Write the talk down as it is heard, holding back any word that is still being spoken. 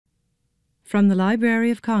From the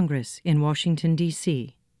Library of Congress in Washington,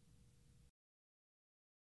 D.C.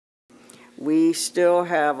 We still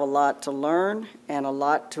have a lot to learn and a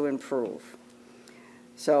lot to improve.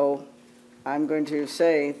 So I'm going to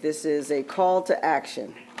say this is a call to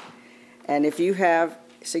action. And if you have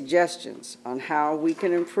suggestions on how we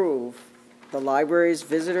can improve the library's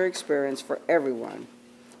visitor experience for everyone,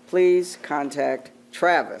 please contact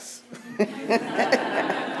Travis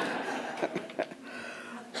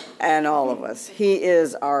and all of us. He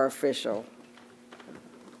is our official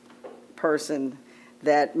person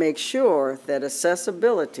that makes sure that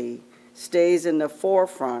accessibility stays in the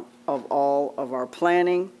forefront of all of our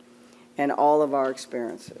planning and all of our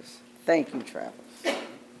experiences. Thank you, Travis.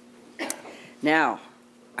 Now,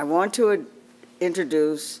 I want to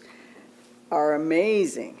introduce our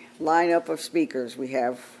amazing lineup of speakers we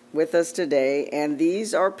have with us today, and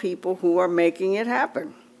these are people who are making it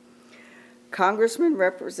happen. Congressman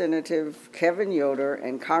Representative Kevin Yoder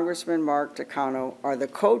and Congressman Mark Takano are the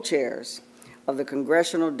co-chairs of the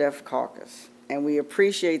Congressional Deaf Caucus, and we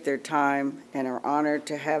appreciate their time and are honored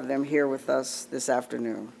to have them here with us this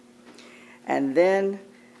afternoon. And then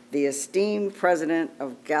the esteemed president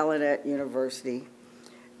of Gallaudet University,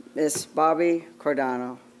 Ms. Bobby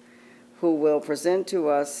Cordano, who will present to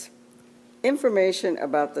us information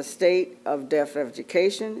about the state of deaf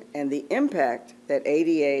education and the impact that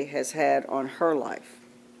ADA has had on her life.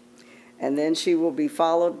 And then she will be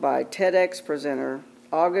followed by TedX presenter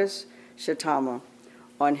August Shitama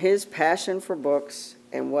on his passion for books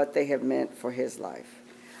and what they have meant for his life.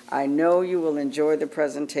 I know you will enjoy the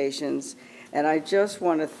presentations, and I just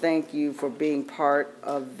want to thank you for being part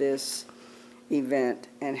of this event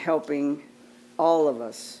and helping all of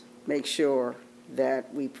us make sure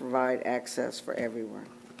that we provide access for everyone.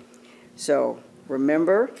 So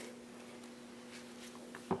remember,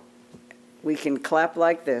 we can clap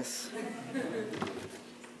like this.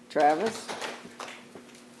 Travis?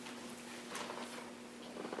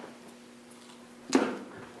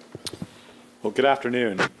 Well, good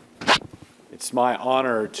afternoon. It's my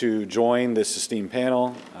honor to join this esteemed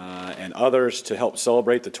panel and others to help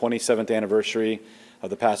celebrate the 27th anniversary of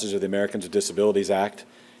the passage of the Americans with Disabilities Act.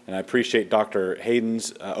 And I appreciate Dr.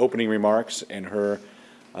 Hayden's opening remarks and her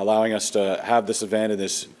allowing us to have this event in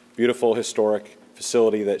this beautiful historic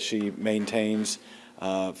facility that she maintains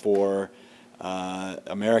for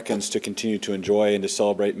Americans to continue to enjoy and to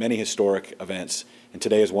celebrate many historic events. And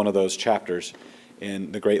today is one of those chapters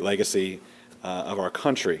in the great legacy of our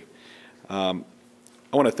country. I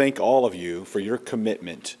want to thank all of you for your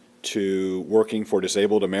commitment to working for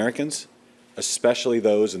disabled Americans, especially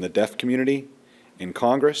those in the deaf community, in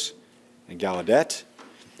Congress, in Gallaudet,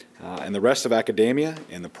 and the rest of academia,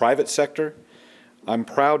 in the private sector. I'm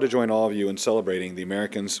proud to join all of you in celebrating the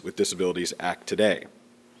Americans with Disabilities Act today.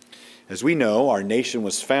 As we know, our nation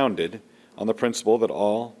was founded on the principle that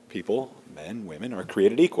all people, men, women, are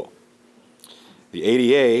created equal. The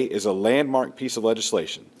ADA is a landmark piece of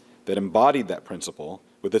legislation that embodied that principle,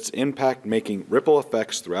 with its impact making ripple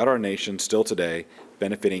effects throughout our nation still today,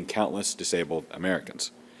 benefiting countless disabled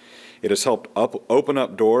Americans. It has helped open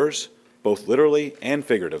up doors, both literally and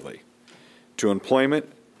figuratively, to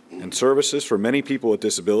employment and services for many people with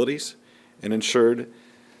disabilities, and ensured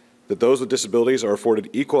that those with disabilities are afforded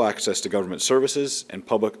equal access to government services and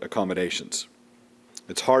public accommodations.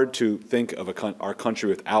 It's hard to think of our country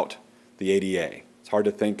without the ADA. It's hard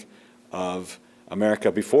to think of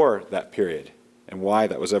America before that period and why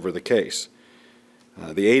that was ever the case.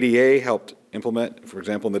 The ADA helped implement, for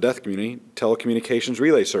example, in the deaf community, telecommunications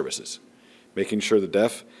relay services, making sure the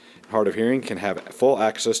deaf and hard of hearing can have full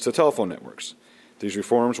access to telephone networks. These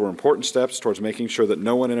reforms were important steps towards making sure that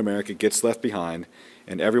no one in America gets left behind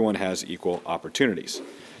and everyone has equal opportunities.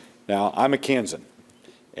 Now, I'm a Kansan,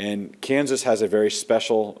 and Kansas has a very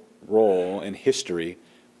special role in history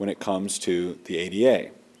when it comes to the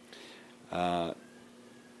ADA.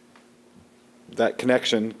 That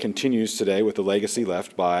connection continues today with the legacy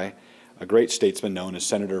left by a great statesman known as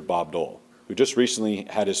Senator Bob Dole, who just recently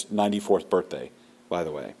had his 94th birthday, by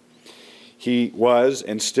the way. He was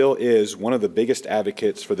and still is one of the biggest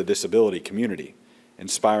advocates for the disability community,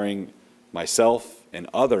 inspiring myself and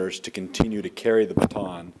others to continue to carry the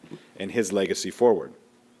baton and his legacy forward.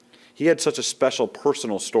 He had such a special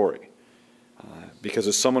personal story because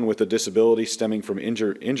as someone with a disability stemming from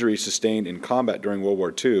injuries sustained in combat during World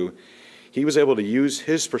War II, he was able to use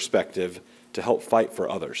his perspective to help fight for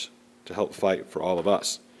others, to help fight for all of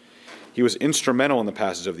us. He was instrumental in the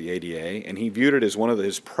passage of the ADA, and he viewed it as one of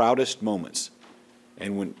his proudest moments.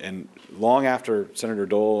 And long after Senator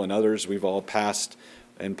Dole and others we've all passed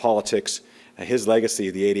in politics, his legacy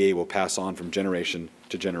of the ADA will pass on from generation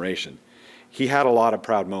to generation. he had a lot of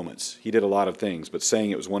proud moments. He did a lot of things, but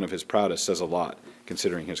saying it was one of his proudest says a lot,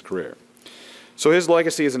 considering his career. So his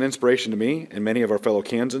legacy is an inspiration to me and many of our fellow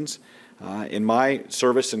Kansans. In my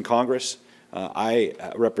service in Congress, I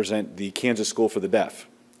represent the Kansas School for the Deaf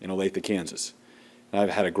in Olathe, Kansas. And I've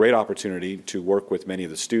had a great opportunity to work with many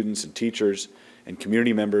of the students and teachers and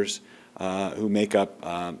community members who make up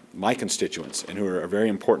my constituents and who are a very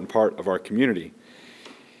important part of our community.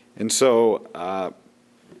 And so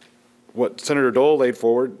what Senator Dole laid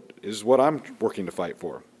forward is what I'm working to fight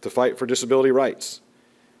for disability rights.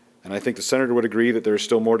 And I think the Senator would agree that there is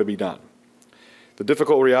still more to be done. The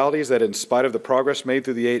difficult reality is that in spite of the progress made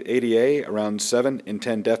through the ADA, around 7 in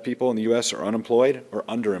 10 deaf people in the U.S. are unemployed or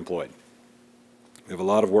underemployed. We have a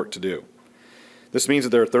lot of work to do. This means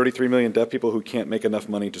that there are 33 million deaf people who can't make enough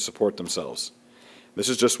money to support themselves. This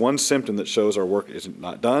is just one symptom that shows our work is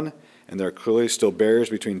not done, and there are clearly still barriers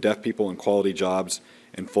between deaf people and quality jobs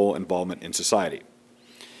and full involvement in society.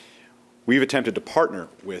 We've attempted to partner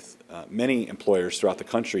with many employers throughout the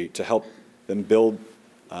country to help them build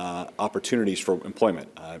opportunities for employment.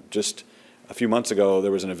 Just a few months ago,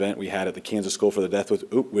 there was an event we had at the Kansas School for the Deaf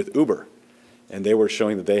with Uber, and they were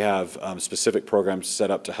showing that they have specific programs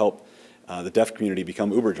set up to help the deaf community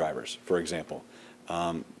become Uber drivers, for example.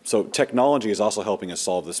 So technology is also helping us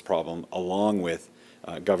solve this problem along with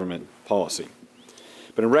government policy.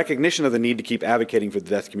 But in recognition of the need to keep advocating for the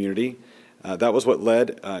deaf community, that was what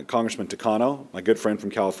led Congressman Takano, my good friend from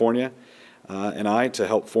California, and I to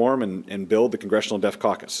help form and build the Congressional Deaf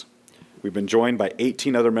Caucus. We've been joined by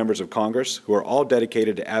 18 other members of Congress who are all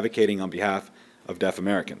dedicated to advocating on behalf of deaf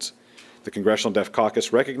Americans. The Congressional Deaf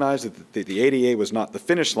Caucus recognized that the ADA was not the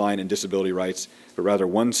finish line in disability rights, but rather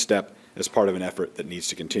one step as part of an effort that needs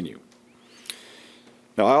to continue.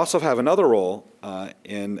 Now, I also have another role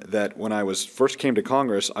in that when I first came to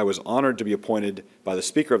Congress, I was honored to be appointed by the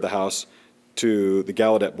Speaker of the House to the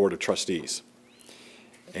Gallaudet Board of Trustees.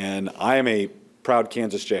 And I am a proud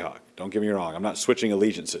Kansas Jayhawk. Don't get me wrong, I'm not switching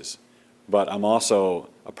allegiances, but I'm also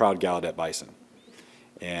a proud Gallaudet Bison.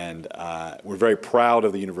 And we're very proud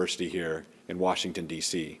of the university here in Washington,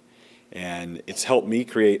 D.C. And it's helped me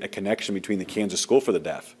create a connection between the Kansas School for the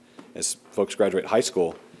Deaf, as folks graduate high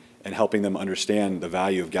school, and helping them understand the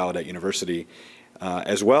value of Gallaudet University,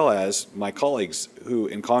 as well as my colleagues who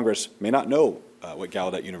in Congress may not know what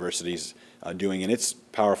Gallaudet University is doing in its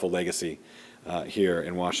powerful legacy here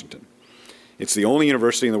in Washington. It's the only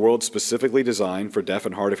university in the world specifically designed for deaf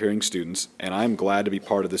and hard of hearing students, and I'm glad to be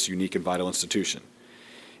part of this unique and vital institution.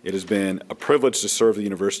 It has been a privilege to serve the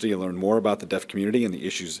university and learn more about the deaf community and the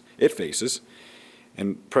issues it faces.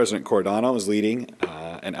 And President Cordano is leading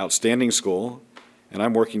an outstanding school, and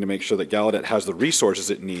I'm working to make sure that Gallaudet has the resources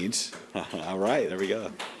it needs. All right, there we go.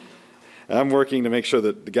 I'm working to make sure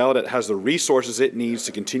that the Gallaudet has the resources it needs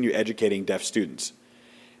to continue educating deaf students.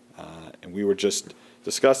 And we were just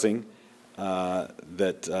discussing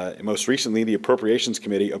that most recently the Appropriations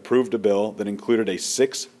Committee approved a bill that included a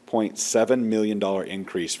 $6.7 million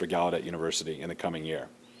increase for Gallaudet University in the coming year.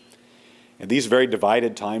 In these very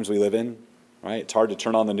divided times we live in, right, it's hard to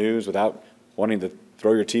turn on the news without wanting to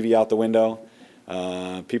throw your TV out the window.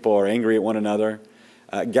 People are angry at one another.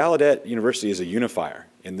 Gallaudet University is a unifier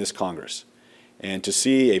in this Congress. And to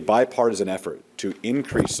see a bipartisan effort to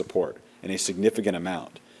increase support in a significant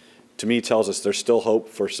amount, to me tells us there's still hope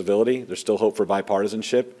for civility, there's still hope for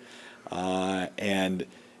bipartisanship, and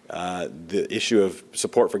the issue of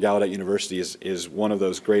support for Gallaudet University is one of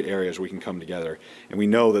those great areas we can come together. And we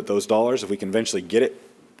know that those dollars, if we can eventually get it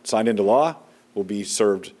signed into law, will be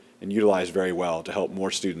served and utilized very well to help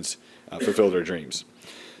more students fulfill their dreams.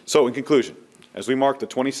 So in conclusion, as we mark the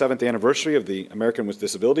 27th anniversary of the Americans with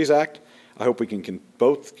Disabilities Act, I hope we can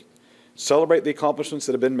both celebrate the accomplishments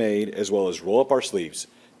that have been made as well as roll up our sleeves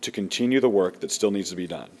to continue the work that still needs to be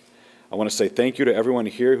done. I want to say thank you to everyone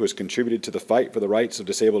here who has contributed to the fight for the rights of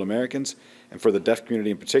disabled Americans and for the deaf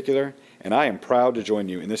community in particular, and I am proud to join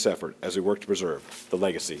you in this effort as we work to preserve the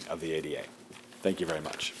legacy of the ADA. Thank you very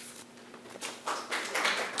much.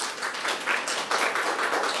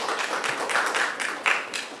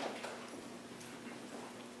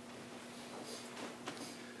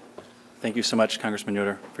 Thank you so much, Congressman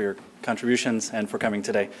Yoder, for your contributions and for coming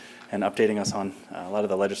today and updating us on a lot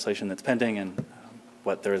of the legislation that's pending and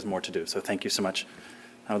what there is more to do. So thank you so much.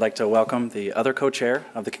 I would like to welcome the other co-chair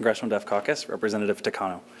of the Congressional Deaf Caucus, Representative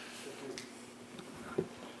Takano.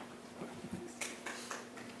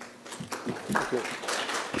 Thank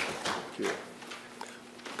you.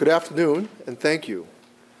 Good afternoon, and thank you.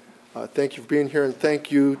 Thank you for being here, and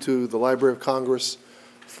thank you to the Library of Congress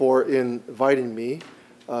for inviting me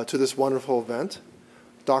to this wonderful event.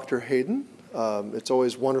 Dr. Hayden, it's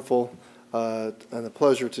always wonderful and a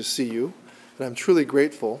pleasure to see you. And I'm truly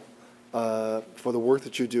grateful for the work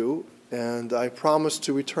that you do, and I promise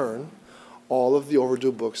to return all of the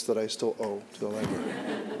overdue books that I still owe to the library.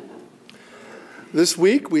 This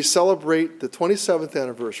week, we celebrate the 27th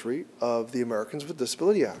anniversary of the Americans with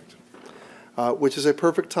Disabilities Act, which is a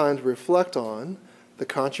perfect time to reflect on the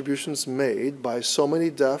contributions made by so many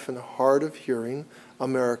deaf and hard of hearing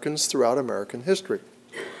Americans throughout American history.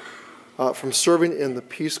 From serving in the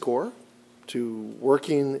Peace Corps, to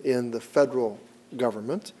working in the federal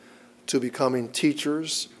government, to becoming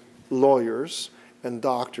teachers, lawyers, and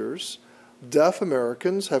doctors, deaf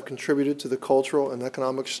Americans have contributed to the cultural and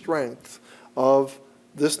economic strength of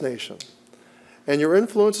this nation. And your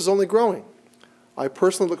influence is only growing. I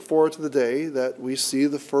personally look forward to the day that we see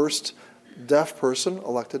the first deaf person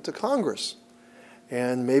elected to Congress.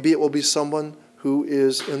 And maybe it will be someone who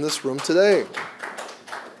is in this room today.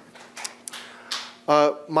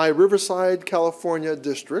 My Riverside, California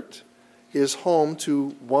district is home to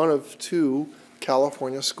one of 2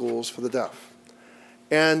 California schools for the deaf.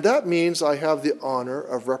 And that means I have the honor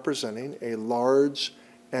of representing a large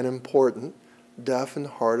and important deaf and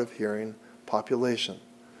hard of hearing population.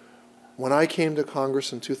 When I came to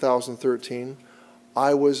Congress in 2013,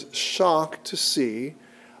 I was shocked to see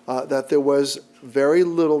that there was very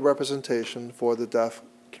little representation for the deaf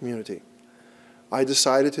community. I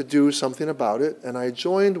decided to do something about it, and I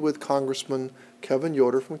joined with Congressman Kevin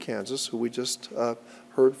Yoder from Kansas, who we just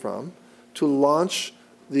heard from, to launch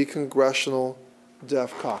the Congressional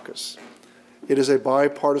Deaf Caucus. It is a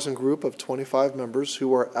bipartisan group of 25 members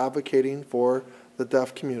who are advocating for the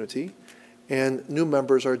deaf community, and new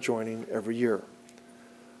members are joining every year.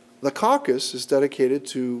 The caucus is dedicated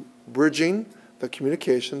to bridging the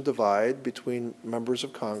communication divide between members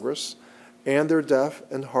of Congress and their deaf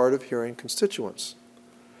and hard of hearing constituents.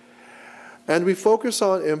 And we focus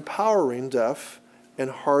on empowering deaf and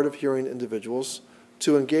hard of hearing individuals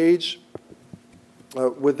to engage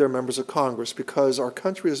with their members of Congress, because our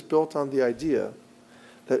country is built on the idea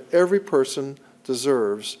that every person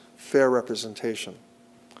deserves fair representation.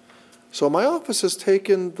 So my office has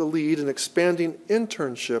taken the lead in expanding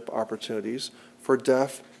internship opportunities for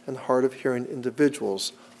deaf and hard of hearing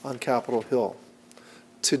individuals on Capitol Hill.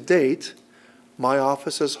 To date, my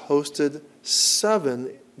office has hosted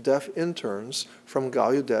 7 deaf interns from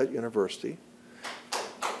Gallaudet University.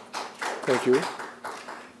 Thank you.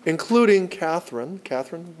 Including Catherine.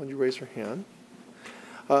 Catherine, will you raise her hand?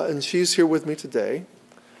 And she's here with me today.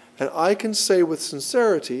 And I can say with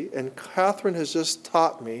sincerity, and Catherine has just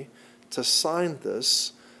taught me to sign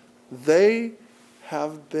this, they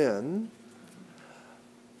have been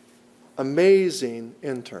amazing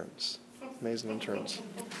interns. Amazing interns.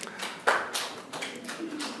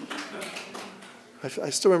 I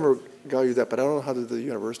still remember Gallaudet, but I don't know how to do the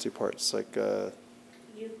university part. It's like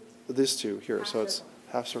these 2 here, so it's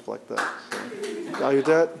half circle like that. So,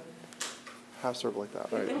 Gallaudet, half circle like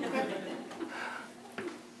that. All right.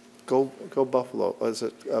 Go Buffalo. Is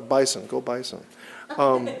it Bison? Go Bison.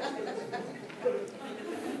 How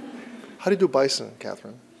do you do bison,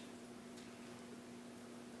 Catherine?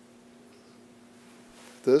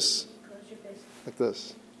 This? Like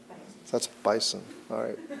this. So that's bison. All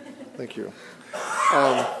right. Thank you.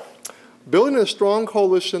 Building a strong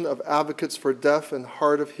coalition of advocates for deaf and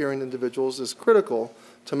hard of hearing individuals is critical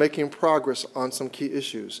to making progress on some key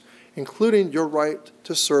issues, including your right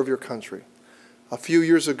to serve your country. A few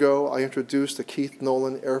years ago, I introduced the Keith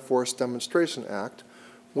Nolan Air Force Demonstration Act,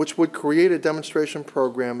 which would create a demonstration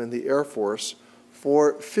program in the Air Force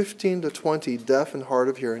for 15 to 20 deaf and hard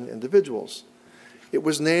of hearing individuals. It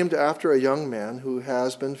was named after a young man who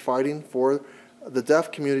has been fighting for the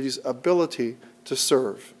deaf community's ability to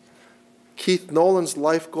serve. Keith Nolan's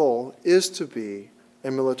life goal is to be a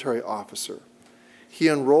military officer. He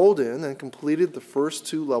enrolled in and completed the first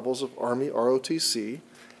 2 levels of Army ROTC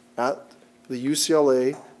at the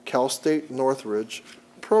UCLA Cal State Northridge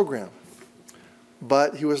program.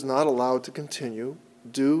 But he was not allowed to continue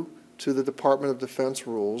due to the Department of Defense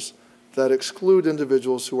rules that exclude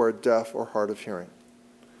individuals who are deaf or hard of hearing.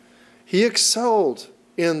 He excelled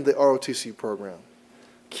in the ROTC program.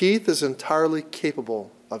 Keith is entirely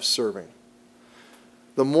capable of serving.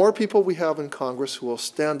 The more people we have in Congress who will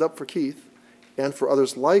stand up for Keith and for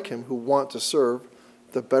others like him who want to serve,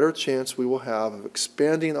 the better chance we will have of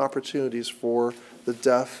expanding opportunities for the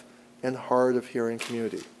deaf and hard of hearing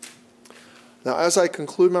community. Now, as I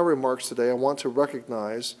conclude my remarks today, I want to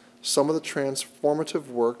recognize some of the transformative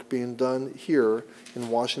work being done here in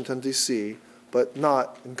Washington, D.C., but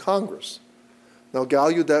not in Congress. Now,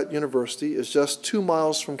 Gallaudet University is just 2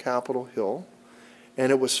 miles from Capitol Hill,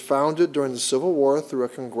 and it was founded during the Civil War through a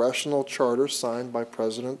congressional charter signed by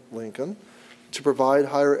President Lincoln to provide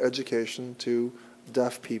higher education to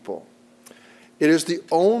deaf people. It is the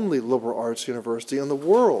only liberal arts university in the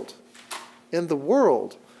world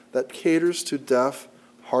that caters to deaf,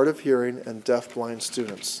 hard of hearing, and deafblind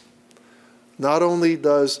students. Not only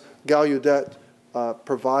does Gallaudet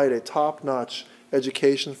provide a top-notch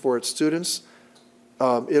education for its students,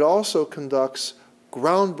 it also conducts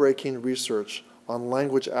groundbreaking research on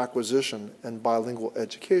language acquisition and bilingual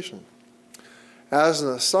education. As an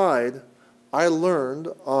aside, I learned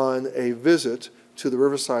on a visit to the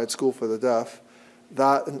Riverside School for the Deaf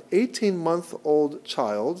that an 18-month-old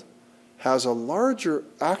child has a larger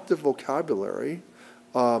active vocabulary,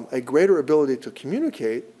 a greater ability to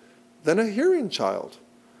communicate than a hearing child.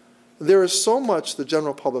 There is so much the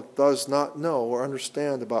general public does not know or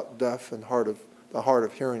understand about deaf and the hard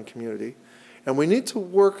of hearing community, and we need to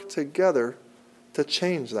work together to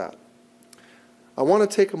change that. I want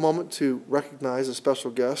to take a moment to recognize a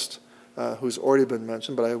special guest who's already been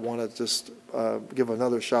mentioned, but I want to just give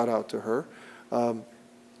another shout out to her.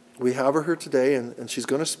 We have her here today, and she's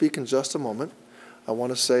going to speak in just a moment. I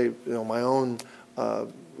want to say, my own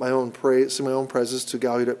praises to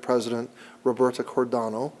Gallaudet President Roberta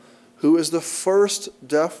Cordano, who is the first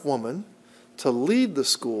deaf woman to lead the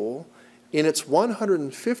school in its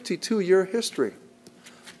 152-year history.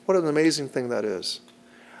 What an amazing thing that is.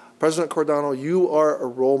 President Cordano, you are a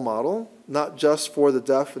role model, not just for the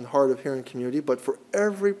deaf and hard of hearing community, but for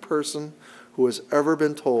every person who has ever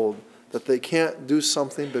been told that they can't do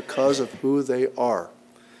something because of who they are.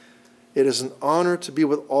 It is an honor to be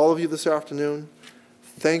with all of you this afternoon.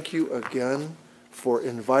 Thank you again for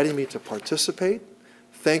inviting me to participate.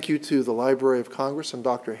 Thank you to the Library of Congress and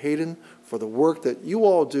Dr. Hayden for the work that you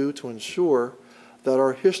all do to ensure that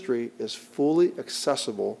our history is fully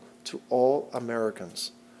accessible to all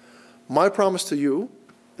Americans. My promise to you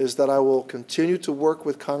is that I will continue to work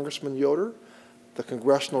with Congressman Yoder, the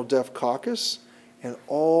Congressional Deaf Caucus, and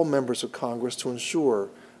all members of Congress to ensure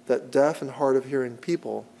that deaf and hard of hearing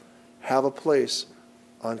people have a place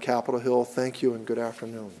on Capitol Hill. Thank you and good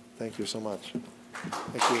afternoon. Thank you so much.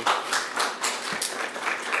 Thank you.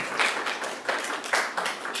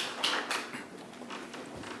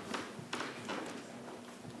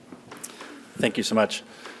 Thank you so much.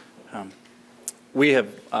 We have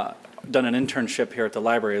done an internship here at the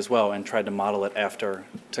library as well and tried to model it after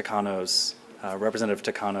Takano's, Representative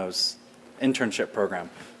Takano's internship program.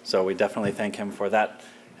 So we definitely thank him for that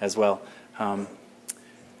as well.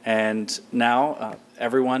 And now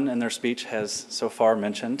everyone in their speech has so far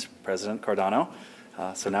mentioned President Cordano.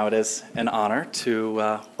 So now it is an honor to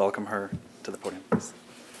welcome her to the podium, please.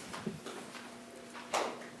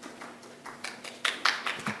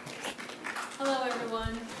 Hello,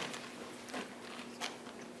 everyone.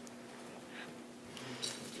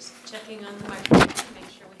 Just checking on the microphone to make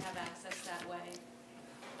sure we have access that way.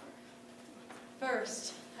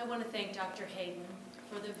 First, I want to thank Dr. Hayden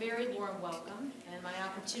for the very warm welcome and my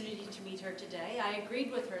opportunity to meet her today. I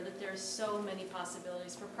agreed with her that there are so many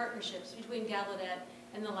possibilities for partnerships between Gallaudet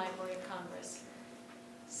and the Library of Congress.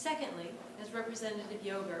 Secondly, as Representative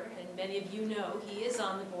Yoder, and many of you know, he is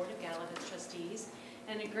on the board of Gallaudet's trustees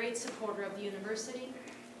and a great supporter of the university.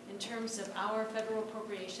 In terms of our federal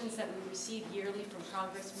appropriations that we receive yearly from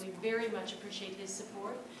Congress, we very much appreciate his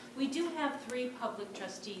support. We do have 3 public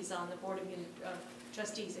trustees on the board of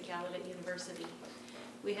trustees at Gallaudet University.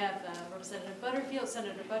 We have Representative Butterfield,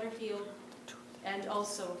 Senator Butterfield, and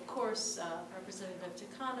also, of course, Representative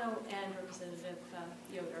Takano and Representative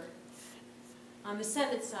Yoder. On the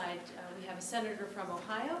Senate side, we have a senator from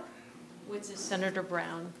Ohio, which is Senator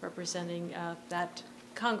Brown, representing that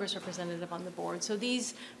Congress representative on the board. So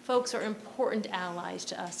these folks are important allies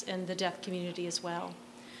to us in the deaf community as well.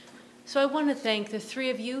 So I want to thank the 3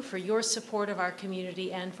 of you for your support of our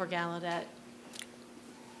community and for Gallaudet.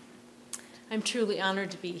 I'm truly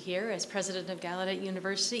honored to be here as president of Gallaudet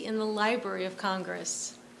University in the Library of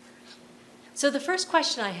Congress. So the first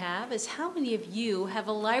question I have is, how many of you have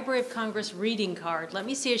a Library of Congress reading card? Let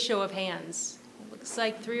me see a show of hands. It looks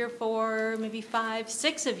like 3 or 4, maybe 5,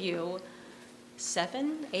 6 of you.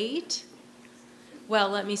 7, 8? Well,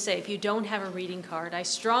 let me say, if you don't have a reading card, I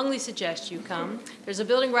strongly suggest you come. There's a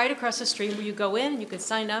building right across the street where you go in, you can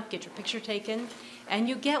sign up, get your picture taken, and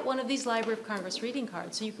you get one of these Library of Congress reading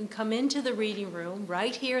cards. So you can come into the reading room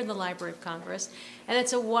right here in the Library of Congress, and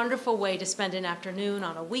it's a wonderful way to spend an afternoon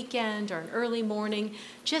on a weekend or an early morning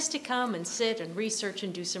just to come and sit and research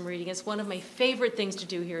and do some reading. It's one of my favorite things to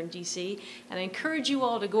do here in DC, and I encourage you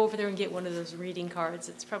all to go over there and get one of those reading cards.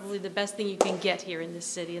 It's probably the best thing you can get here in this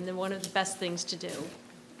city, and then one of the best things to do.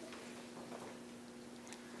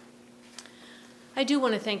 I do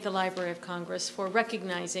want to thank the Library of Congress for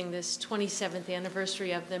recognizing this 27th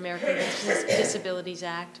anniversary of the Americans with Disabilities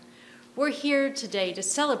Act. We're here today to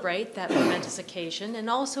celebrate that momentous occasion, and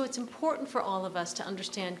also it's important for all of us to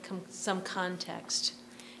understand some context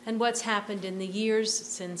and what's happened in the years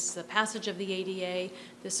since the passage of the ADA,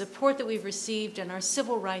 the support that we've received, and our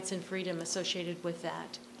civil rights and freedom associated with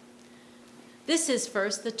that. This is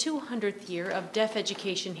first the 200th year of deaf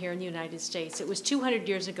education here in the United States. It was 200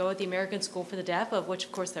 years ago at the American School for the Deaf, of which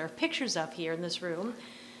of course there are pictures of here in this room,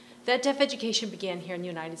 that deaf education began here in the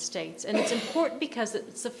United States. And it's important because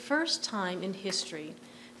it's the first time in history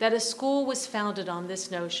that a school was founded on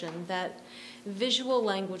this notion that visual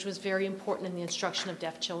language was very important in the instruction of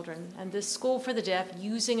deaf children. And this School for the Deaf,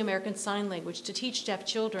 using American Sign Language to teach deaf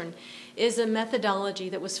children, is a methodology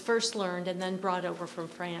that was first learned and then brought over from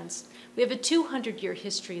France. We have a 200-year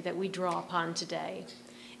history that we draw upon today.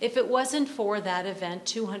 If it wasn't for that event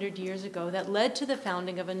 200 years ago that led to the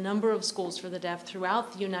founding of a number of schools for the deaf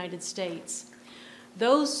throughout the United States,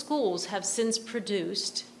 those schools have since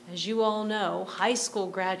produced, as you all know, high school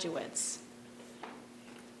graduates.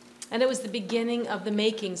 And it was the beginning of the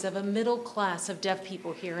makings of a middle class of deaf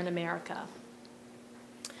people here in America.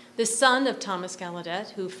 The son of Thomas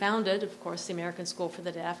Gallaudet, who founded, of course, the American School for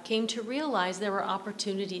the Deaf, came to realize there were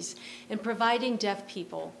opportunities in providing deaf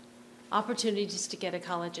people opportunities to get a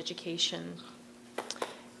college education.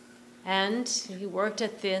 And he worked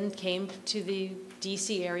at then, came to the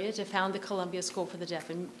DC area to found the Columbia School for the Deaf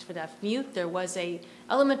and for Deaf Mute. There was a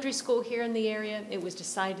elementary school here in the area. It was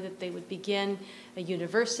decided that they would begin a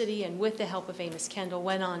university, and with the help of Amos Kendall,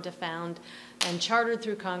 went on to found and chartered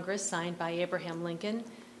through Congress, signed by Abraham Lincoln,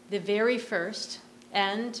 the very first,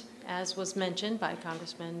 and as was mentioned by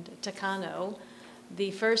Congressman Takano,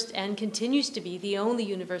 the first and continues to be the only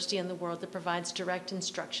university in the world that provides direct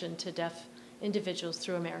instruction to deaf individuals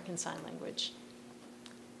through American Sign Language.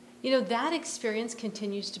 You know, that experience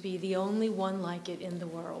continues to be the only one like it in the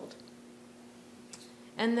world.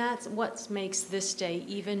 And that's what makes this day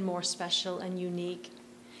even more special and unique.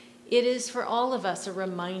 It is for all of us a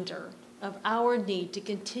reminder of our need to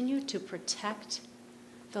continue to protect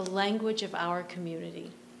the language of our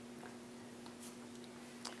community.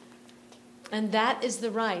 And that is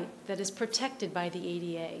the right that is protected by the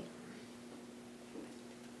ADA.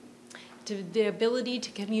 To the ability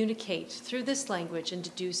to communicate through this language and to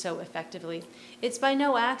do so effectively. It's by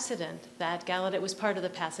no accident that Gallaudet was part of the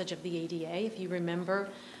passage of the ADA. If you remember,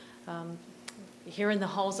 here in the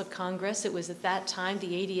halls of Congress, it was at that time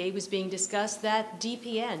the ADA was being discussed that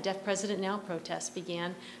DPN, Deaf President Now protest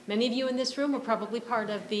began. Many of you in this room were probably part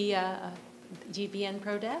of the DPN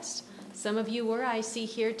protest. Some of you were, I see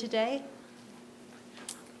here today.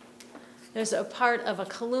 There's a part of a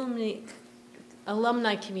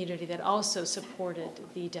alumni community that also supported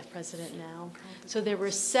the Deaf President Now. So there were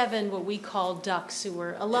 7 what we call ducks who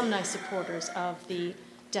were alumni supporters of the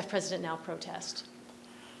Deaf President Now protest.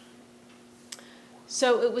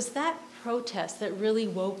 So it was that protest that really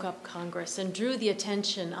woke up Congress and drew the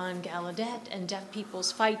attention on Gallaudet and deaf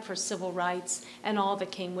people's fight for civil rights and all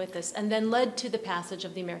that came with this, and then led to the passage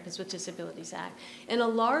of the Americans with Disabilities Act, in a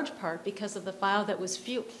large part because of the file that was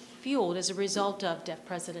fueled as a result of Deaf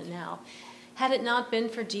President Now. Had it not been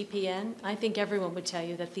for DPN, I think everyone would tell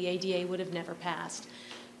you that the ADA would have never passed.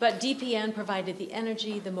 But DPN provided the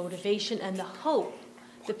energy, the motivation, and the hope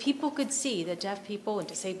that people could see that deaf people and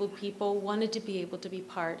disabled people wanted to be able to be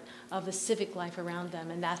part of the civic life around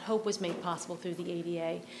them, and that hope was made possible through the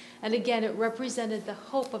ADA. And again, it represented the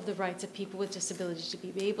hope of the rights of people with disabilities to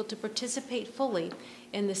be able to participate fully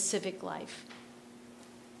in the civic life.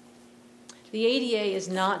 The ADA is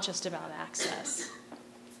not just about access.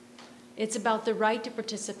 It's about the right to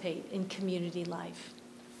participate in community life.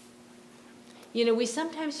 You know, we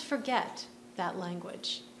sometimes forget that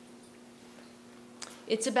language.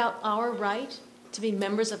 It's about our right to be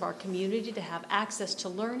members of our community, to have access to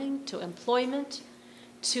learning, to employment,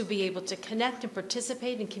 to be able to connect and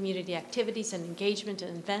participate in community activities and engagement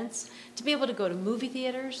and events, to be able to go to movie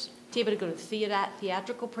theaters, to be able to go to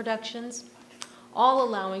theatrical productions, all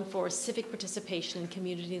allowing for civic participation in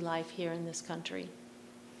community life here in this country.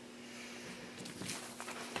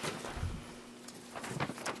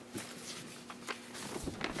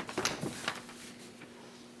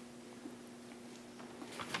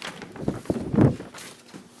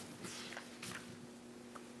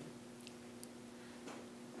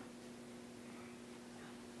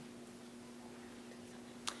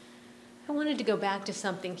 I wanted to go back to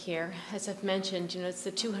something here. As I've mentioned, you know, it's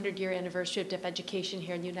the 200-year anniversary of deaf education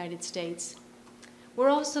here in the United States. We're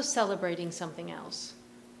also celebrating something else.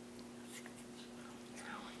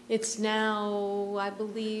 It's now, I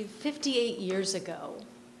believe, 58 years ago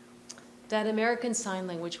that American Sign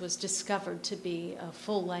Language was discovered to be a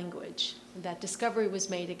full language. That discovery was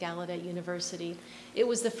made at Gallaudet University. It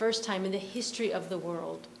was the first time in the history of the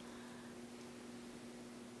world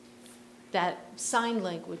that sign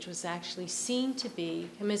language was actually seen to be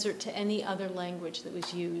commiserate to any other language that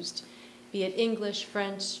was used, be it English,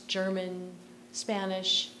 French, German,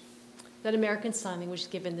 Spanish, that American Sign Language was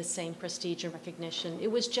given the same prestige and recognition.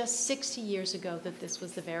 It was just 60 years ago that this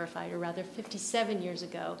was verified, or rather 57 years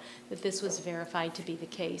ago that this was verified to be the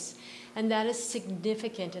case. And that is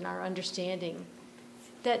significant in our understanding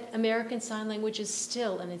that American Sign Language is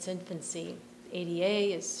still in its infancy.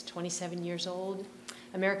 ADA is 27 years old.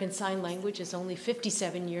 American Sign Language is only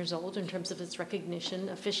 57 years old in terms of its recognition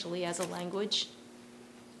officially as a language.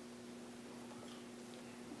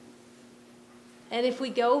 And if we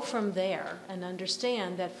go from there and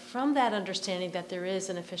understand that from that understanding that there is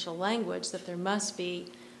an official language, that there must be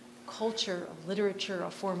culture, a literature,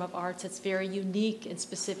 a form of arts that's very unique and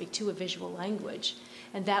specific to a visual language.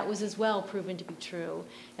 And that was as well proven to be true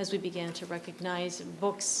as we began to recognize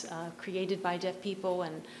books created by deaf people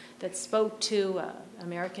and that spoke to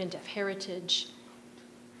American deaf heritage.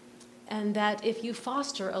 And that if you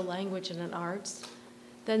foster a language and an arts,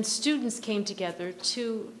 then students came together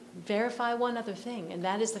to verify one other thing, and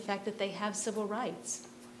that is the fact that they have civil rights,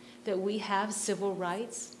 that we have civil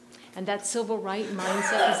rights, and that civil right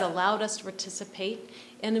mindset has allowed us to participate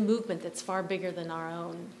in a movement that's far bigger than our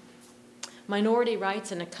own. Minority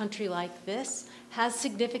rights in a country like this has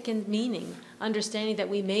significant meaning, understanding that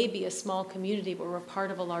we may be a small community, but we're a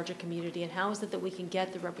part of a larger community, and how is it that we can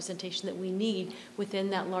get the representation that we need within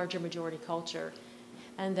that larger majority culture?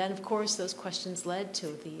 And then, of course, those questions led to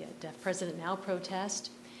the Deaf President Now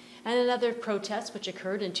protest, and another protest which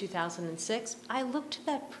occurred in 2006. I look to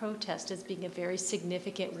that protest as being a very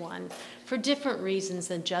significant one for different reasons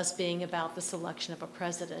than just being about the selection of a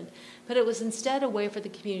president. But it was instead a way for the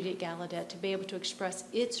community at Gallaudet to be able to express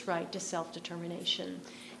its right to self-determination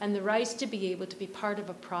and the rights to be able to be part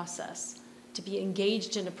of a process, to be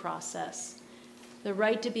engaged in a process. The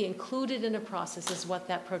right to be included in a process is what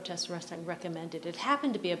that protest recommended. It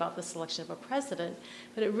happened to be about the selection of a president,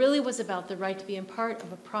 but it really was about the right to be a part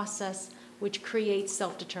of a process which creates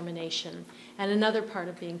self-determination, and another part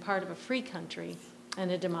of being part of a free country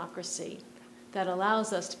and a democracy that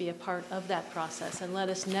allows us to be a part of that process, and let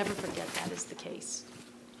us never forget that is the case.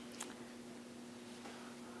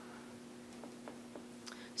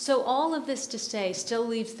 So all of this to say still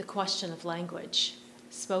leaves the question of language.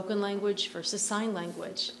 Spoken language versus sign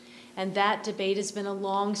language. And that debate has been a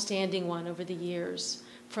long-standing one over the years,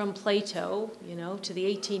 from Plato, to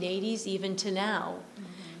the 1880s, even to now.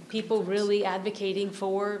 Mm-hmm. People really advocating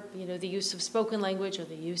for, the use of spoken language or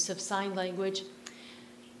the use of sign language.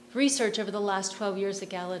 Research over the last 12 years at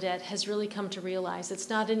Gallaudet has really come to realize it's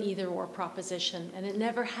not an either-or proposition, and it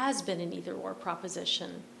never has been an either-or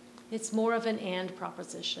proposition. It's more of an and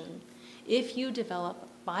proposition. If you develop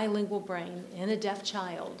bilingual brain in a deaf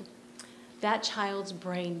child, that child's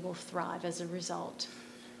brain will thrive as a result.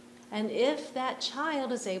 And if that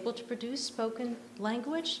child is able to produce spoken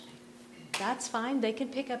language, that's fine. They can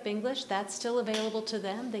pick up English. That's still available to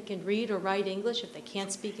them. They can read or write English if they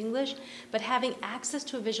can't speak English. But having access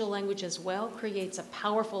to a visual language as well creates a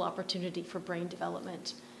powerful opportunity for brain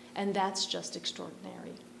development. And that's just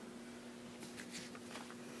extraordinary.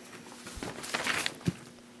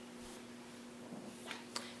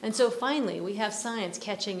 And so finally, we have science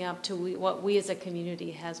catching up to what we as a community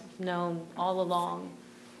have known all along.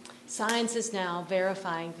 Science is now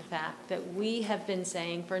verifying the fact that we have been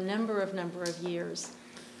saying for a number of years.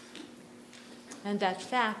 And that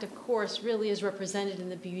fact, of course, really is represented in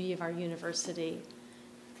the beauty of our university.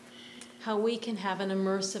 How we can have an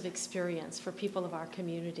immersive experience for people of our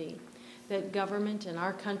community. That government in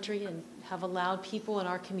our country and have allowed people in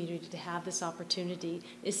our community to have this opportunity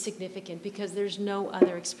is significant because there's no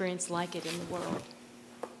other experience like it in the world.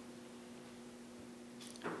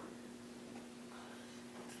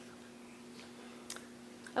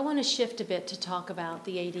 I want to shift a bit to talk about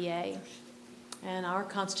the ADA and our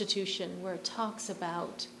Constitution, where it talks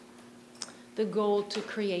about the goal to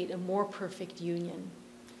create a more perfect union.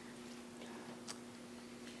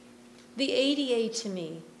 The ADA, to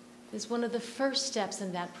me, is one of the first steps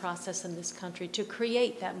in that process in this country to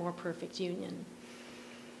create that more perfect union.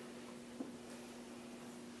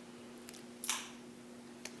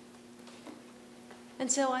 And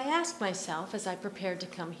so I asked myself, as I prepared to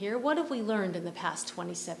come here, what have we learned in the past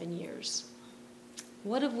 27 years?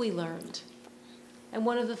 What have we learned? And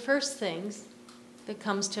one of the first things that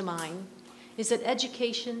comes to mind is that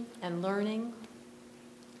education and learning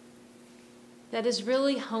that is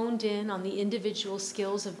really honed in on the individual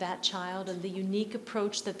skills of that child and the unique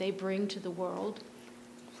approach that they bring to the world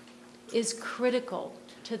is critical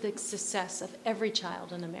to the success of every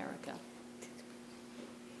child in America.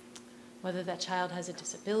 Whether that child has a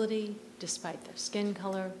disability, despite their skin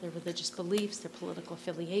color, their religious beliefs, their political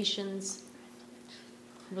affiliations,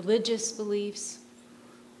 religious beliefs,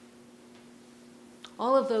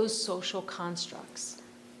 all of those social constructs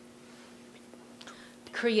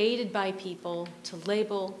created by people to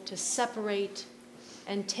label, to separate,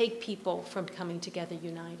 and take people from coming together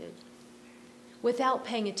united, without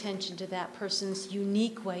paying attention to that person's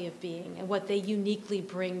unique way of being and what they uniquely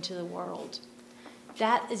bring to the world.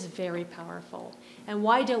 That is very powerful. And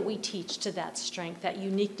why don't we teach to that strength, that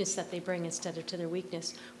uniqueness that they bring instead of to their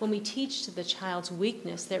weakness? When we teach to the child's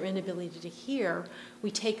weakness, their inability to hear, we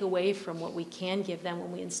take away from what we can give them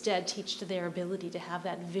when we instead teach to their ability to have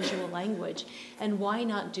that visual language. And why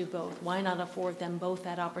not do both? Why not afford them both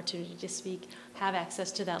that opportunity to speak, have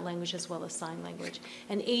access to that language as well as sign language?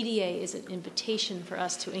 And ADA is an invitation for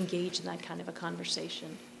us to engage in that kind of a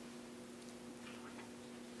conversation.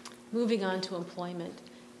 Moving on to employment,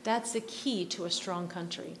 that's the key to a strong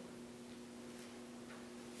country.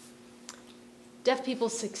 Deaf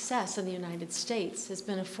people's success in the United States has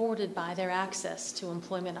been afforded by their access to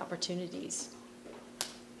employment opportunities.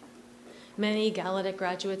 Many Gallaudet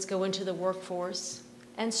graduates go into the workforce,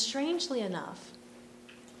 and strangely enough,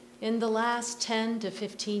 in the last 10 to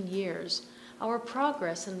 15 years, our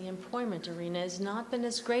progress in the employment arena has not been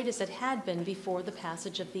as great as it had been before the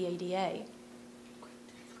passage of the ADA.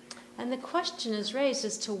 And the question is raised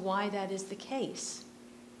as to why that is the case.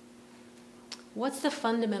 What's the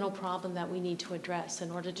fundamental problem that we need to address in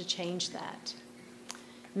order to change that?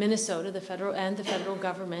 Minnesota, the federal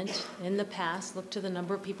government in the past looked to the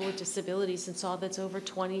number of people with disabilities and saw that's over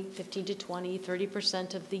 15 to 20,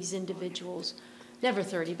 30% of these individuals, never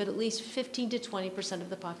 30, but at least 15 to 20% of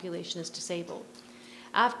the population is disabled.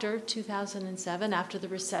 After 2007, after the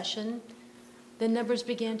recession, the numbers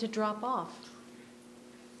began to drop off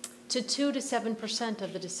to 2 to 7%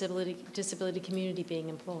 of the disability community being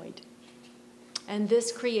employed. And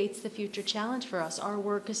this creates the future challenge for us. Our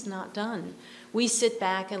work is not done. We sit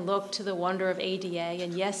back and look to the wonder of ADA,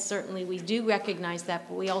 and yes, certainly we do recognize that,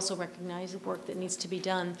 but we also recognize the work that needs to be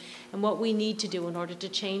done and what we need to do in order to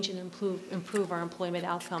change and improve our employment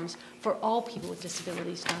outcomes for all people with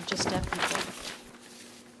disabilities, not just deaf people.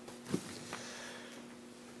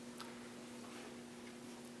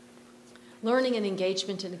 Learning and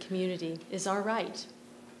engagement in the community is our right.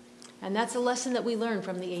 And that's a lesson that we learn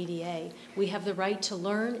from the ADA. We have the right to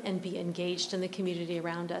learn and be engaged in the community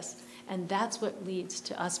around us. And that's what leads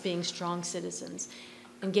to us being strong citizens,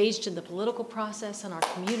 engaged in the political process in our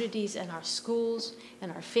communities and our schools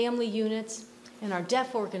and our family units and our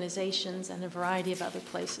deaf organizations and a variety of other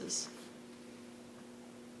places.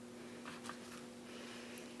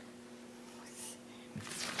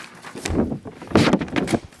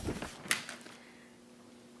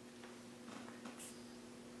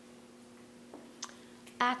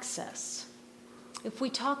 Access. If we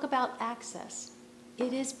talk about access,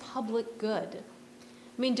 it is public good.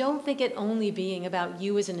 I mean, don't think it only being about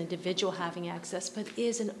you as an individual having access, but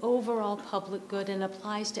is an overall public good and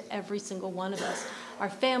applies to every single one of us, our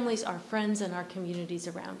families, our friends, and our communities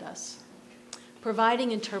around us.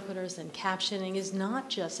 Providing interpreters and captioning is not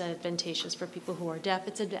just advantageous for people who are deaf,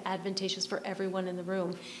 it's advantageous for everyone in the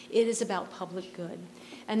room. It is about public good.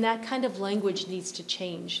 And that kind of language needs to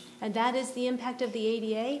change. And that is the impact of the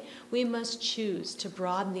ADA. We must choose to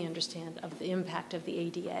broaden the understanding of the impact of the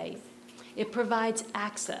ADA. It provides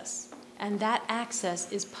access, and that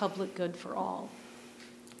access is public good for all.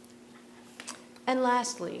 And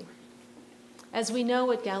lastly, as we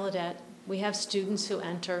know at Gallaudet, we have students who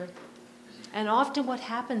enter, and often what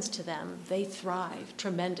happens to them, they thrive,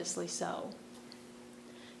 tremendously so,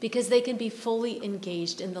 because they can be fully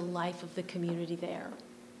engaged in the life of the community there.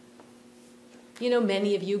 You know,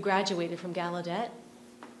 many of you graduated from Gallaudet,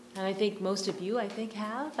 and I think most of you,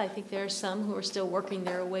 have. I think there are some who are still working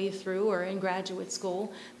their way through or in graduate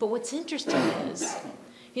school. But what's interesting is,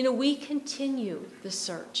 you know, we continue the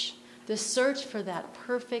search for that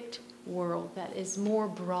perfect world that is more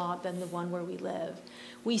broad than the one where we live.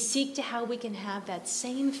 We seek to how we can have that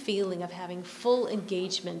same feeling of having full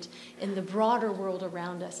engagement in the broader world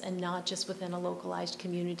around us and not just within a localized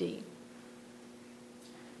community.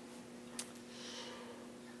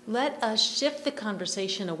 Let us shift the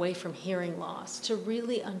conversation away from hearing loss to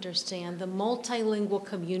really understand the multilingual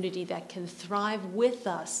community that can thrive with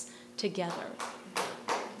us together.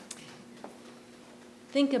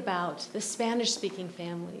 Think about the Spanish-speaking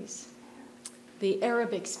families, the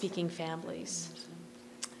Arabic-speaking families,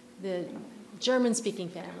 the German-speaking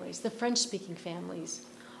families, the French-speaking families,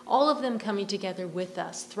 all of them coming together with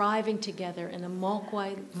us, thriving together in a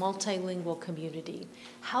multilingual community.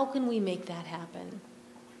 How can we make that happen?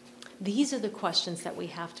 These are the questions that we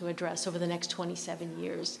have to address over the next 27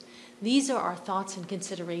 years. These are our thoughts and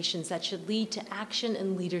considerations that should lead to action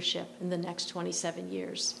and leadership in the next 27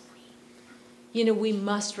 years. You know, we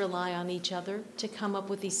must rely on each other to come up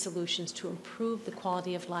with these solutions to improve the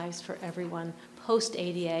quality of lives for everyone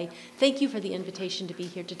post-ADA. Thank you for the invitation to be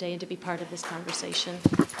here today and to be part of this conversation.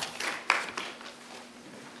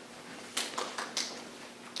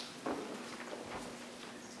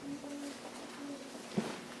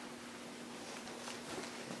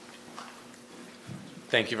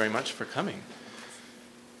 Thank you very much for coming.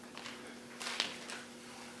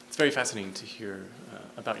 It's very fascinating to hear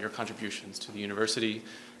about your contributions to the university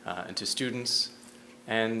and to students,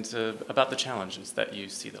 and about the challenges that you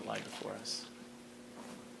see that lie before us.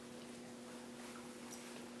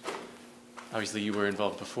 Obviously, you were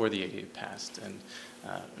involved before the ADA passed, and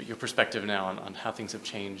your perspective now on how things have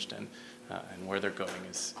changed and where they're going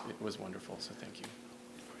was wonderful, so thank you.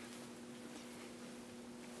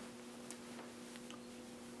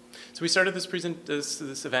 So we started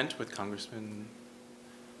this event with Congressman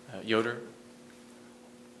Yoder,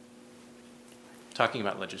 talking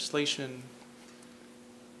about legislation.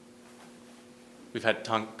 We've had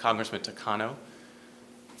Congressman Takano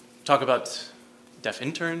talk about deaf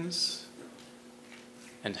interns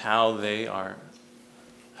and how they are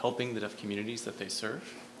helping the deaf communities that they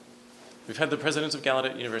serve. We've had the president of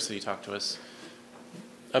Gallaudet University talk to us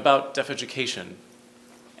about deaf education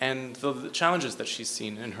and the challenges that she's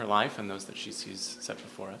seen in her life and those that she sees set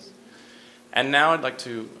before us. And now I'd like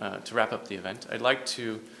to wrap up the event. I'd like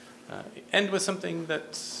to end with something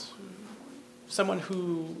that someone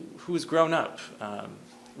who's grown up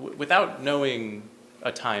without knowing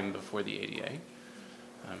a time before the ADA,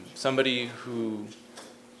 somebody who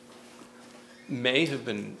may have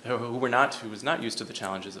been, who was not used to the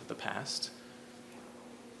challenges of the past,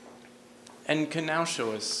 and can now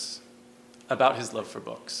show us about his love for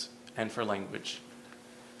books and for language.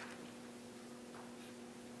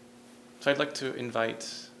 So I'd like to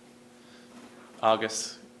invite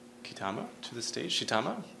August Shitama to the stage.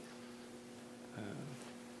 Shitama,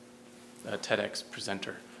 a TedX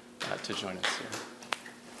presenter, to join us here.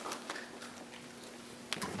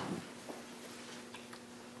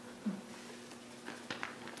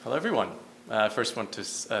 Hello, everyone. I first want to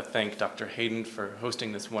thank Dr. Hayden for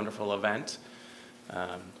hosting this wonderful event.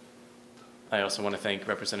 I also want to thank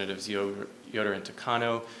Representatives Yoder and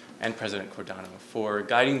Takano and President Cordano for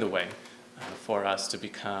guiding the way for us to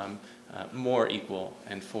become more equal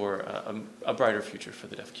and for a brighter future for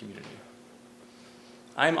the deaf community.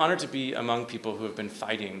 I am honored to be among people who have been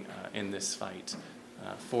fighting in this fight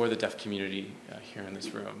for the deaf community here in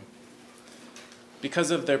this room.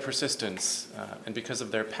 Because of their persistence and because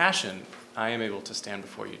of their passion, I am able to stand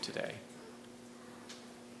before you today.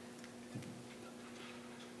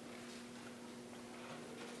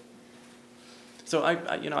 So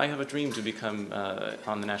I have a dream to become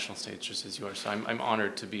on the national stage just as yours. So I'm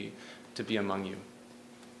honored to be among you.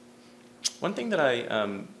 One thing that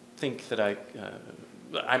I think that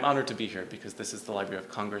I'm honored to be here because this is the Library of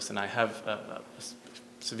Congress and I have a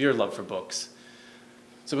severe love for books.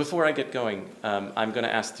 So before I get going, I'm going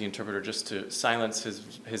to ask the interpreter just to silence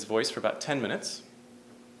his voice for about 10 minutes.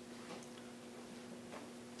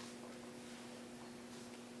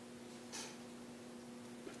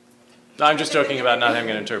 I'm just joking about not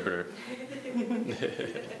having an interpreter.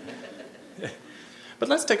 But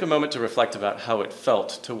let's take a moment to reflect about how it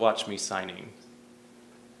felt to watch me signing.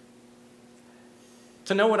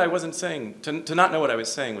 To know what I wasn't saying, to not know what I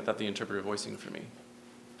was saying without the interpreter voicing for me.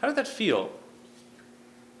 How did that feel?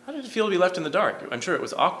 How did it feel to be left in the dark? I'm sure it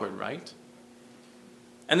was awkward, right?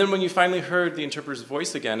 And then when you finally heard the interpreter's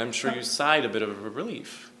voice again, I'm sure you sighed a bit of a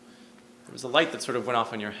relief. There was a light that sort of went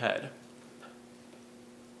off in your head.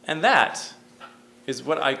 And that is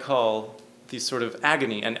what I call the sort of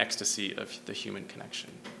agony and ecstasy of the human connection.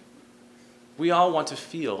 We all want to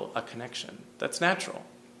feel a connection. That's natural.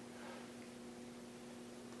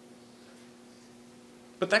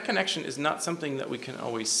 But that connection is not something that we can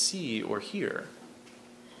always see or hear.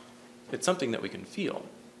 It's something that we can feel.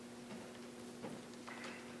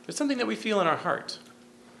 It's something that we feel in our heart.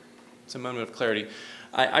 It's a moment of clarity.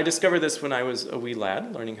 I discovered this when I was a wee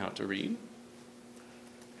lad, learning how to read.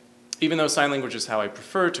 Even though sign language is how I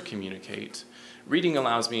prefer to communicate, reading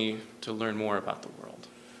allows me to learn more about the world.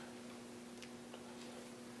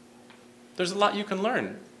 There's a lot you can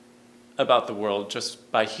learn about the world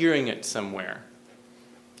just by hearing it somewhere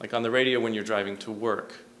like on the radio when you're driving to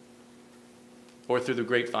work, or through the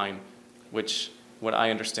grapevine, which, what I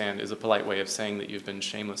understand, is a polite way of saying that you've been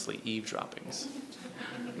shamelessly eavesdropping.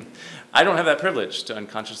 I don't have that privilege to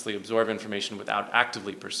unconsciously absorb information without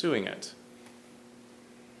actively pursuing it.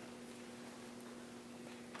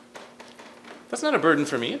 That's not a burden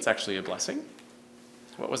for me, it's actually a blessing.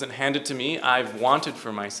 What wasn't handed to me, I've wanted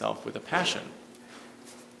for myself with a passion.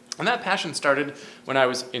 And that passion started when I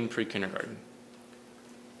was in pre-kindergarten.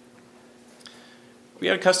 We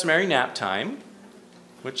had a customary nap time,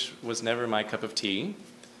 which was never my cup of tea.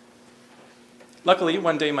 Luckily,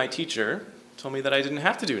 one day my teacher told me that I didn't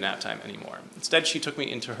have to do nap time anymore. Instead, she took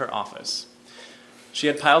me into her office. She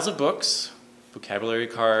had piles of books, vocabulary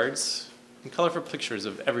cards, and colorful pictures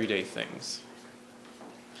of everyday things.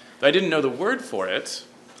 Though I didn't know the word for it,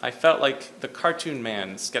 I felt like the cartoon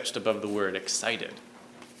man sketched above the word excited.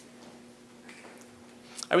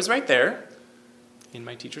 I was right there in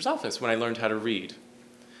my teacher's office when I learned how to read.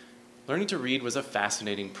 Learning to read was a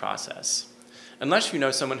fascinating process. Unless you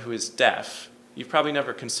know someone who is deaf, you've probably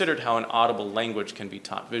never considered how an audible language can be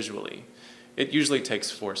taught visually. It usually takes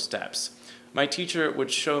 4 steps. My teacher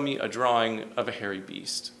would show me a drawing of a hairy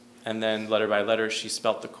beast, and then letter by letter she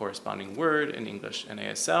spelt the corresponding word in English and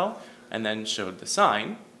ASL, and then showed the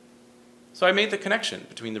sign. So I made the connection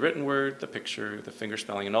between the written word, the picture, the finger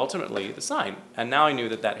spelling, and ultimately the sign. And now I knew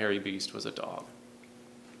that that hairy beast was a dog.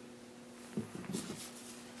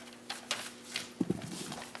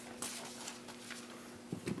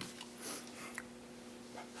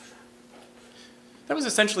 That was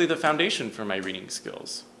essentially the foundation for my reading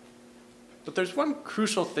skills. But there's one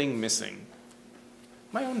crucial thing missing: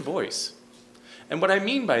 my own voice. And what I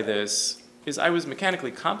mean by this is I was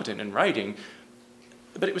mechanically competent in writing,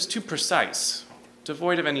 but it was too precise,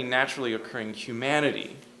 devoid of any naturally occurring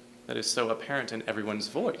humanity that is so apparent in everyone's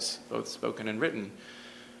voice, both spoken and written.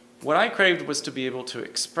 What I craved was to be able to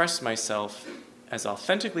express myself as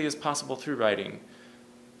authentically as possible through writing,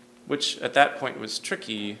 which at that point was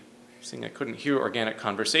tricky, seeing I couldn't hear organic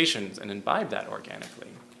conversations and imbibe that organically.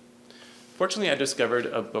 Fortunately, I discovered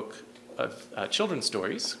a book of children's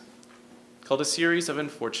stories called A Series of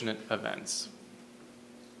Unfortunate Events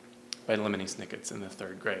by Lemony Snicket's in the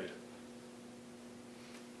 3rd grade.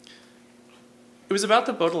 It was about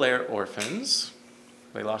the Baudelaire orphans.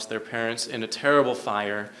 They lost their parents in a terrible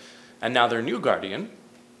fire, and now their new guardian,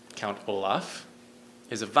 Count Olaf,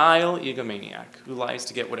 is a vile egomaniac who lies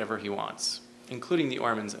to get whatever he wants, including the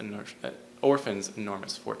orphan's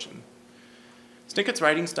enormous fortune. Snicket's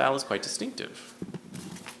writing style is quite distinctive,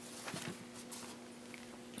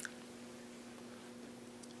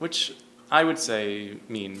 which I would say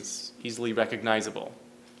means easily recognizable,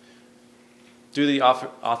 due to the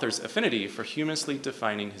author's affinity for humorously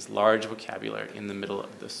defining his large vocabulary in the middle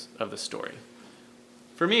of the story.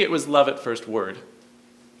 For me, it was love at first word.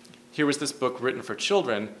 Here was this book written for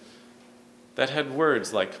children that had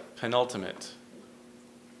words like penultimate,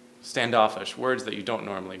 standoffish, words that you don't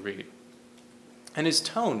normally read. And his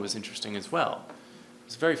tone was interesting as well. It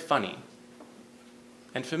was very funny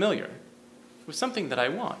and familiar. It was something that I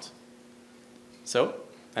want. So,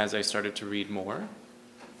 as I started to read more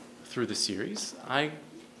through the series, I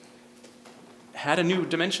had a new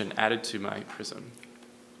dimension added to my prism.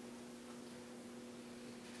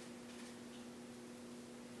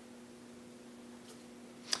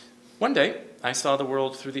 One day, I saw the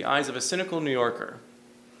world through the eyes of a cynical New Yorker,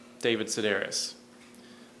 David Sedaris,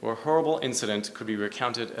 where a horrible incident could be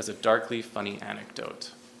recounted as a darkly funny anecdote.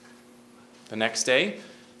 The next day,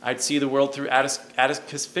 I'd see the world through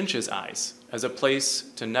Atticus Finch's eyes, as a place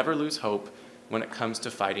to never lose hope when it comes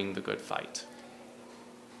to fighting the good fight.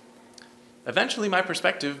 Eventually, my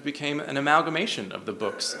perspective became an amalgamation of the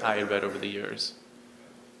books I had read over the years.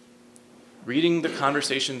 Reading the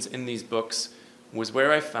conversations in these books was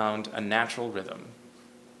where I found a natural rhythm.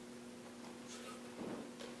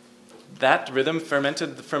 That rhythm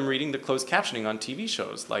fermented from reading the closed captioning on TV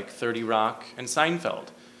shows like 30 Rock and Seinfeld,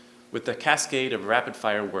 with the cascade of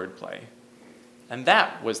rapid-fire wordplay. And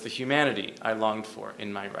that was the humanity I longed for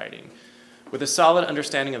in my writing. With a solid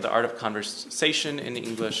understanding of the art of conversation in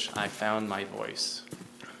English, I found my voice.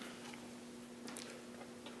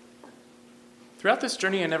 Throughout this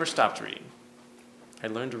journey, I never stopped reading. I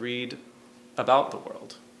learned to read about the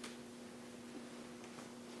world.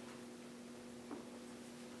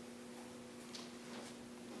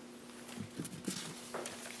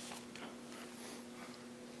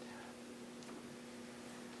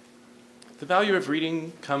 The value of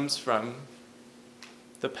reading comes from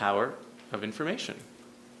the power of information.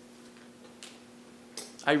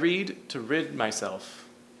 I read to rid myself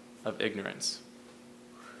of ignorance.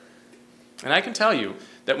 And I can tell you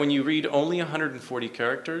that when you read only 140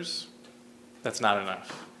 characters, that's not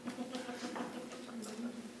enough.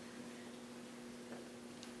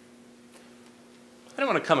 I don't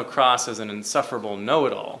want to come across as an insufferable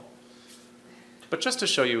know-it-all, but just to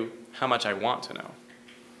show you how much I want to know.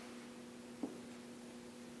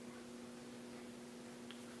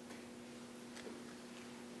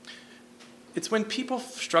 It's when people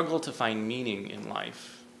struggle to find meaning in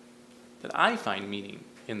life that I find meaning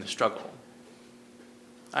in the struggle.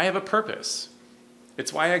 I have a purpose.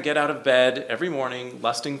 It's why I get out of bed every morning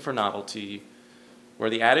lusting for novelty, where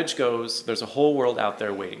the adage goes, there's a whole world out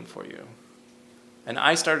there waiting for you. And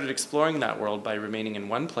I started exploring that world by remaining in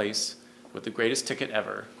one place with the greatest ticket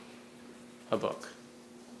ever, a book.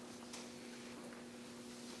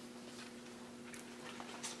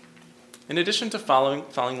 In addition to falling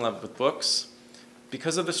in love with books,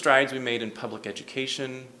 because of the strides we made in public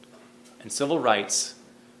education and civil rights,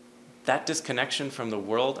 that disconnection from the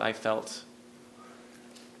world I felt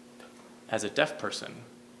as a deaf person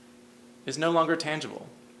is no longer tangible.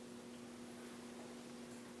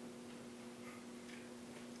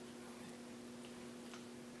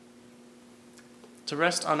 To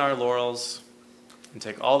rest on our laurels and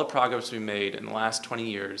take all the progress we made in the last 20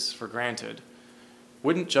 years for granted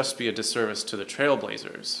wouldn't just be a disservice to the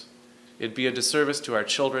trailblazers, it'd be a disservice to our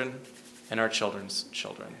children and our children's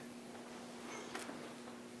children.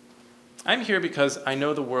 I'm here because I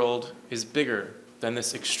know the world is bigger than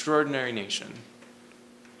this extraordinary nation.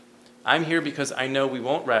 I'm here because I know we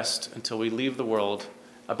won't rest until we leave the world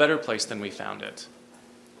a better place than we found it.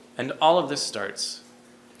 And all of this starts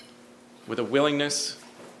with a willingness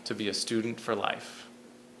to be a student for life.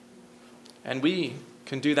 And we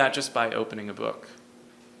can do that just by opening a book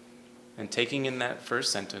and taking in that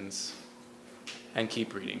first sentence and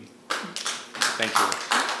keep reading. Thank you.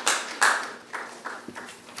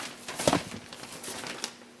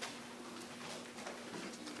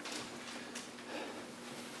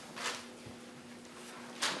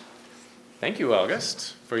 Thank you,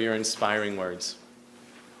 August, for your inspiring words.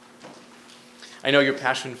 I know your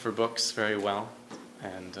passion for books very well,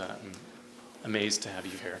 and I'm amazed to have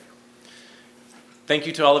you here. Thank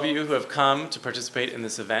you to all of you who have come to participate in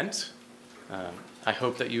this event. I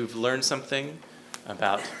hope that you've learned something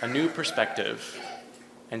about a new perspective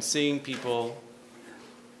and seeing people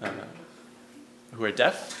who are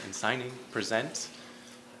deaf and signing present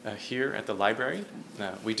here at the library.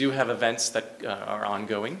 We do have events that are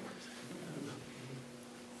ongoing.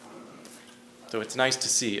 So it's nice to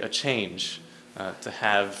see a change to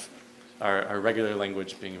have our regular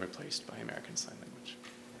language being replaced by American Sign Language.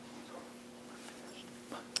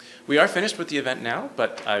 We are finished with the event now,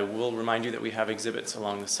 but I will remind you that we have exhibits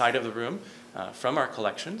along the side of the room from our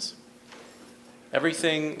collections.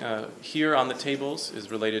 Everything here on the tables is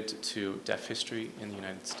related to deaf history in the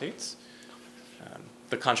United States,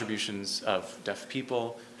 the contributions of deaf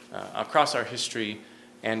people across our history,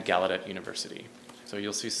 and Gallaudet University. So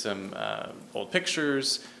you'll see some old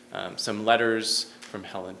pictures, some letters from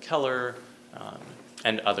Helen Keller,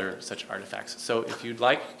 and other such artifacts. So if you'd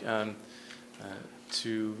like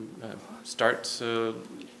to start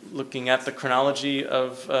looking at the chronology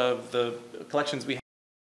of the collections we have.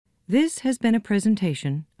 This has been a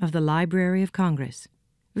presentation of the Library of Congress.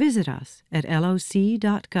 Visit us at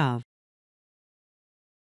loc.gov.